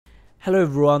Hello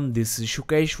everyone, this is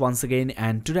Sukesh once again,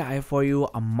 and today I have for you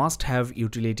a must-have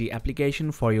utility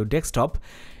application for your desktop.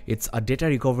 It's a data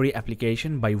recovery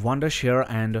application by Wondershare,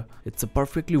 and it's a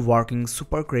perfectly working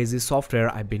super crazy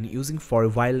software I've been using for a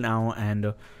while now,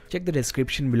 and check the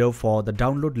description below for the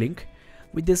download link.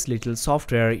 With this little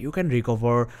software, you can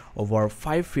recover over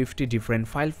 550 different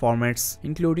file formats,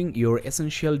 including your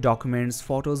essential documents,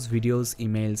 photos, videos,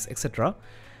 emails, etc.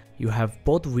 You have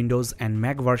both Windows and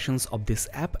Mac versions of this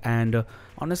app, and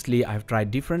honestly I've tried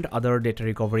different other data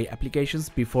recovery applications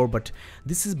before, but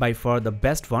this is by far the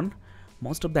best one.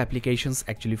 Most of the applications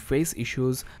actually face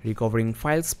issues recovering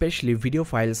files, especially video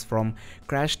files from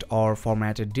crashed or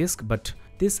formatted disk, but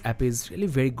this app is really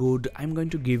very good. I'm going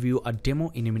to give you a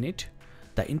demo in a minute.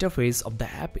 The interface of the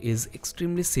app is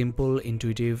extremely simple,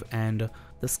 intuitive, and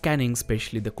the scanning,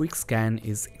 especially the quick scan,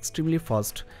 is extremely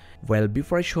fast. Well,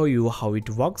 before I show you how it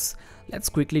works, let's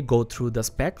quickly go through the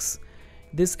specs.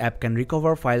 This app can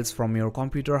recover files from your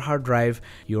computer hard drive,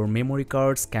 your memory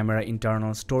cards, camera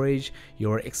internal storage,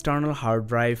 your external hard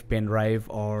drive, pen drive,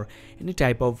 or any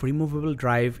type of removable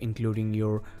drive, including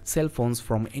your cell phones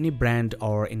from any brand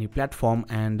or any platform.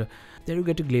 And there you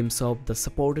get a glimpse of the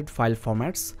supported file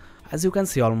formats. As you can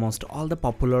see, almost all the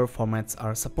popular formats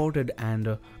are supported,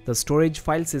 and the storage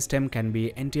file system can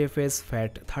be NTFS,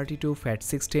 FAT32,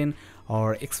 FAT16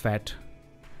 or exFAT.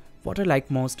 What I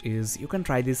like most is you can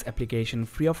try this application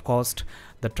free of cost.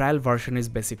 The trial version is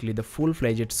basically the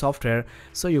full-fledged software,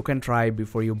 so you can try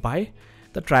before you buy.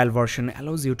 The trial version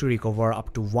allows you to recover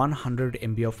up to 100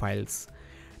 MB of files.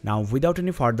 Now, without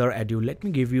any further ado, let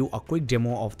me give you a quick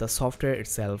demo of the software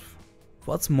itself.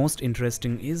 What's most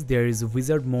interesting is there is a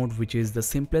wizard mode, which is the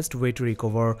simplest way to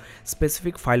recover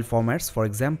specific file formats. For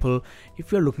example,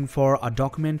 if you're looking for a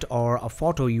document or a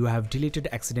photo you have deleted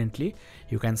accidentally,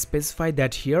 you can specify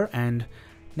that here, and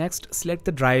next select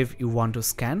the drive you want to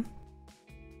scan.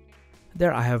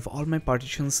 There I have all my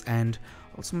partitions and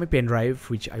also my pen drive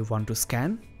which I want to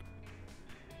scan.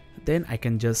 Then I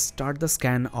can just start the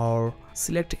scan or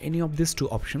select any of these two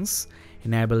options,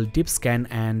 enable deep scan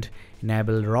and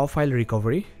enable raw file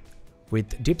recovery.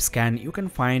 With deep scan you can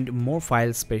find more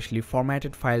files, especially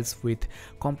formatted files with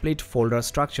complete folder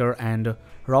structure, and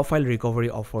raw file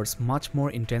recovery offers much more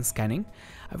intense scanning.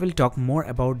 I will talk more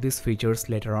about these features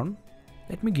later on.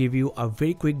 Let me give you a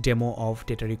very quick demo of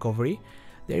data recovery.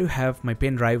 There you have my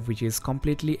pen drive, which is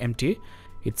completely empty.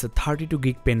 It's a 32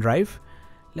 gig pen drive.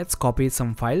 Let's copy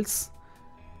some files.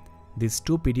 These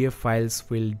two PDF files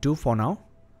will do for now.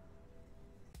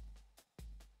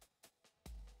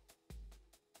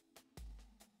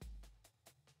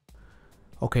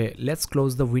 Okay, let's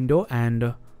close the window,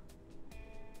 and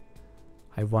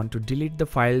I want to delete the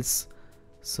files,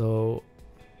 so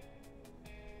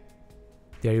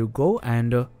there you go.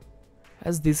 And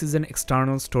as this is an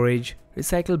external storage,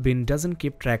 recycle bin doesn't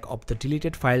keep track of the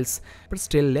deleted files, but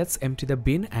still let's empty the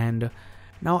bin, and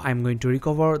now I'm going to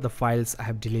recover the files I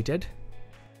have deleted.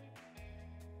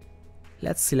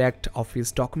 Let's select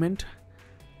Office document,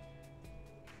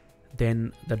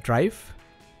 then the drive.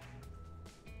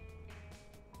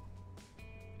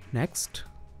 Next,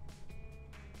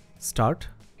 start.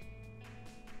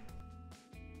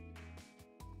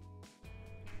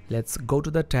 Let's go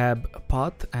to the tab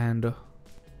path and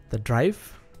the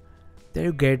drive. There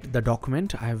you get the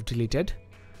document I have deleted.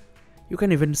 You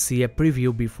can even see a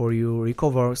preview before you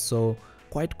recover, so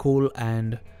quite cool.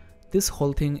 And this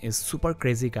whole thing is super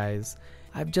crazy, guys.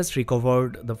 I've just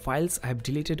recovered the files I've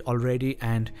deleted already,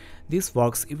 and this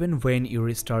works even when you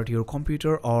restart your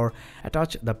computer or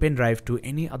attach the pen drive to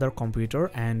any other computer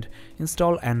and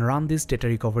install and run this data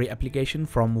recovery application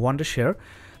from Wondershare.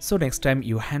 So next time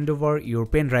you hand over your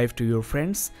pen drive to your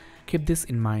friends, keep this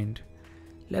in mind.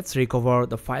 Let's recover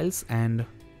the files, and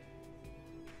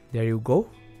there you go.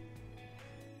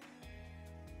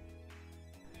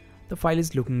 The file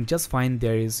is looking just fine.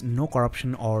 There is no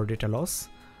corruption or data loss.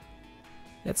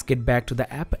 Let's get back to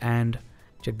the app and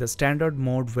check the standard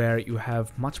mode, where you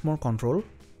have much more control.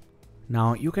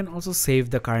 Now you can also save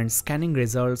the current scanning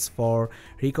results for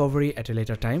recovery at a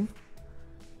later time.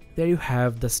 There you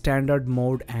have the standard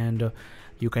mode, and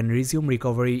you can resume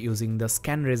recovery using the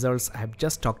scan results I have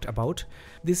just talked about.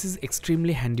 This is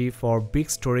extremely handy for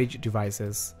big storage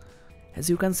devices. As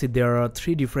you can see, there are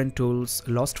three different tools: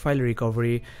 lost file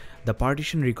recovery, the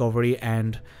partition recovery,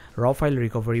 and raw file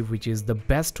recovery, which is the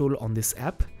best tool on this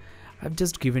app. I've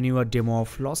just given you a demo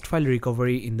of lost file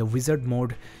recovery in the wizard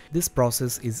mode. This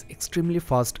process is extremely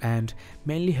fast and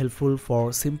mainly helpful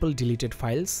for simple deleted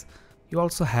files. You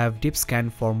also have deep scan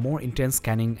for more intense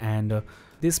scanning, and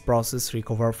this process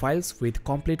recover files with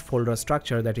complete folder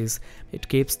structure, that is, it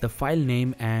keeps the file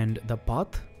name and the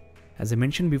path. As I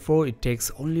mentioned before, it takes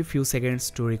only few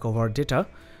seconds to recover data,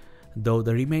 though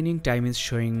the remaining time is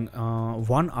showing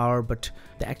 1 hour, but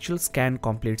the actual scan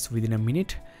completes within a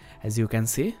minute, as you can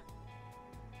see.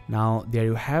 Now there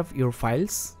you have your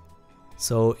files.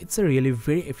 So it's a really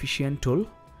very efficient tool.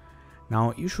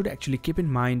 Now you should actually keep in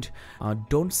mind,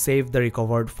 don't save the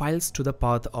recovered files to the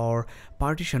path or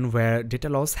partition where data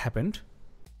loss happened.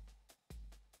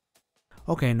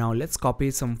 Okay, now let's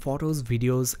copy some photos,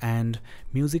 videos and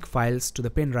music files to the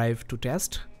pen drive to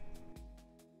test.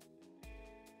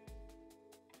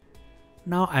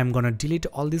 Now I'm gonna delete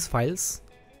all these files.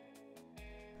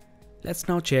 Let's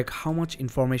now check how much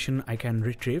information I can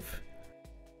retrieve.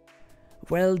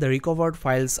 Well, the recovered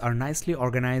files are nicely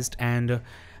organized, and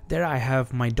there I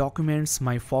have my documents,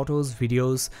 my photos,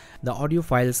 videos, the audio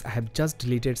files I have just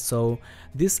deleted. So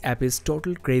this app is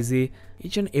total crazy.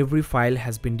 Each and every file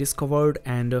has been discovered,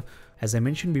 and as I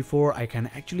mentioned before, I can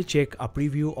actually check a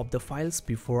preview of the files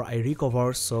before I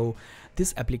recover. So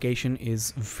this application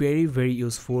is very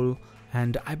useful,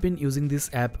 and I've been using this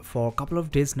app for a couple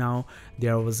of days now.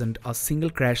 There wasn't a single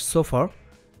crash so far.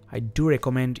 I do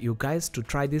recommend you guys to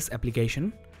try this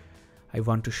application. I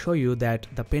want to show you that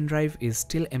the pen drive is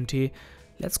still empty.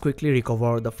 Let's quickly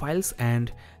recover the files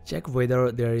and check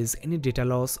whether there is any data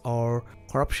loss or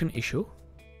corruption issue.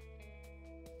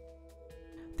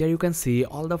 There you can see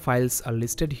all the files are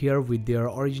listed here with their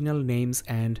original names,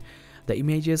 and the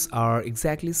images are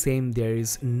exactly same. There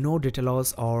is no data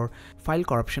loss or file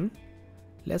corruption.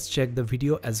 Let's check the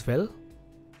video as well.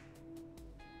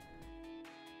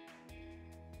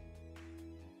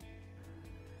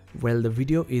 Well, the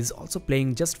video is also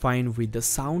playing just fine with the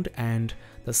sound and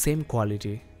the same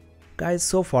quality. Guys,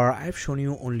 so far I've shown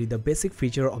you only the basic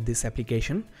feature of this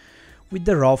application. With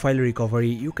the raw file recovery,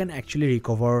 you can actually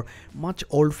recover much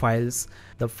old files,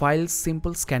 the files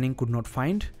simple scanning could not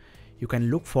find. You can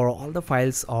look for all the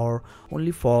files or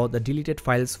only for the deleted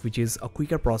files, which is a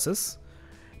quicker process.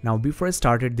 Now before I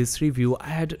started this review, I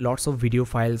had lots of video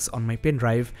files on my pen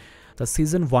drive. The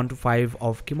season 1 to 5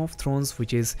 of Game of Thrones,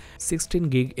 which is 16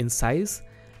 gig in size.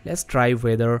 Let's try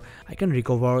whether I can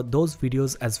recover those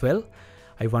videos as well.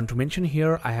 I want to mention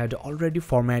here, I had already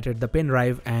formatted the pen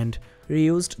drive and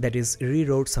reused, that is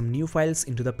rewrote some new files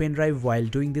into the pen drive while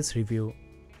doing this review.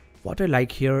 What I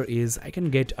like here is I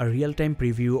can get a real-time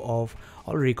preview of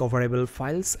all recoverable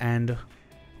files, and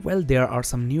well, there are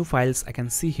some new files I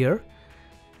can see here.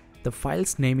 The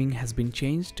file's naming has been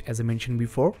changed, as I mentioned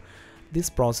before. This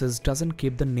process doesn't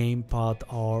keep the name, path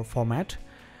or format.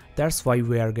 That's why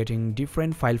we are getting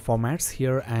different file formats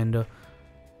here, and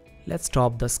let's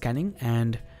stop the scanning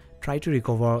and try to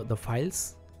recover the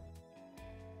files.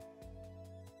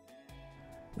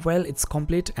 Well, it's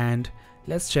complete, and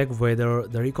let's check whether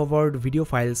the recovered video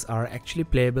files are actually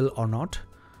playable or not.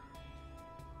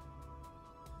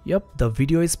 Yep, the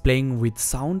video is playing with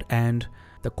sound and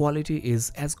the quality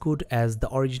is as good as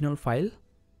the original file.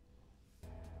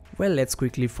 Well, let's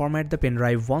quickly format the pen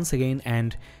drive once again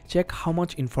and check how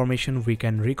much information we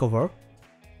can recover.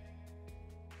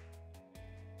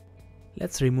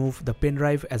 Let's remove the pen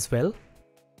drive as well.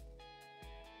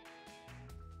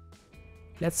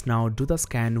 Let's now do the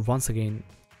scan once again.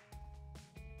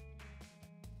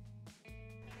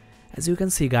 As you can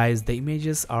see guys, the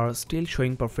images are still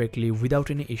showing perfectly without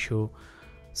any issue.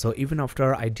 So even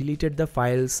after I deleted the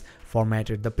files,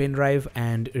 formatted the pen drive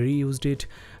and reused it,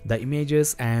 the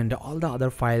images and all the other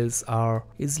files are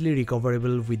easily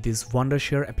recoverable with this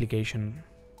Wondershare application.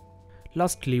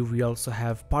 Lastly, we also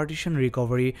have Partition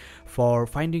Recovery for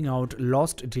finding out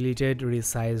lost, deleted,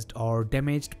 resized or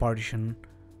damaged partition.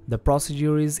 The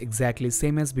procedure is exactly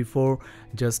same as before,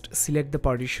 just select the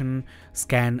partition,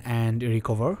 scan and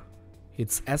recover.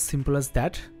 It's as simple as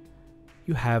that.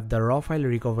 You have the raw file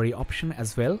recovery option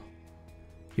as well.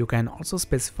 You can also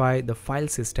specify the file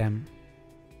system.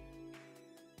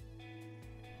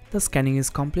 The scanning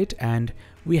is complete and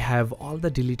we have all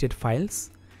the deleted files,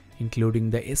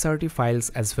 including the SRT files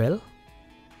as well.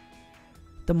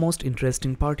 The most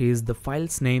interesting part is the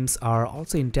files names are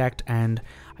also intact and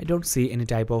I don't see any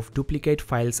type of duplicate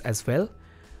files as well.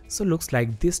 So looks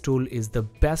like this tool is the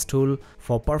best tool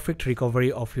for perfect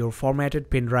recovery of your formatted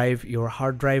pen drive, your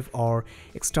hard drive or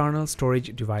external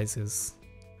storage devices.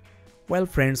 Well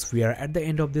friends, we are at the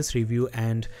end of this review,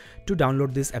 and to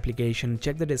download this application,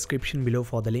 check the description below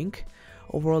for the link.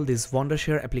 Overall, this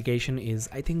Wondershare application is,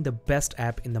 I think, the best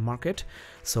app in the market.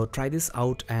 So try this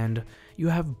out, and you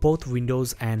have both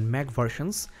Windows and Mac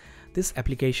versions. This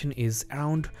application is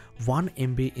around 1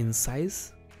 MB in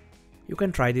size. You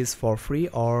can try this for free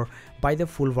or buy the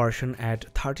full version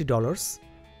at $30.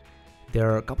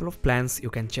 There are a couple of plans you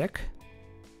can check.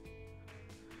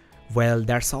 Well,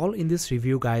 that's all in this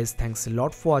review guys. Thanks a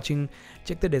lot for watching.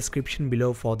 Check the description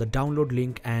below for the download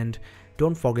link and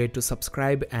don't forget to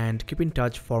subscribe and keep in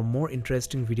touch for more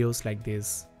interesting videos like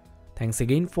this. Thanks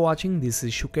again for watching. This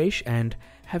is Sukesh and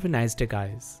have a nice day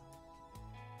guys.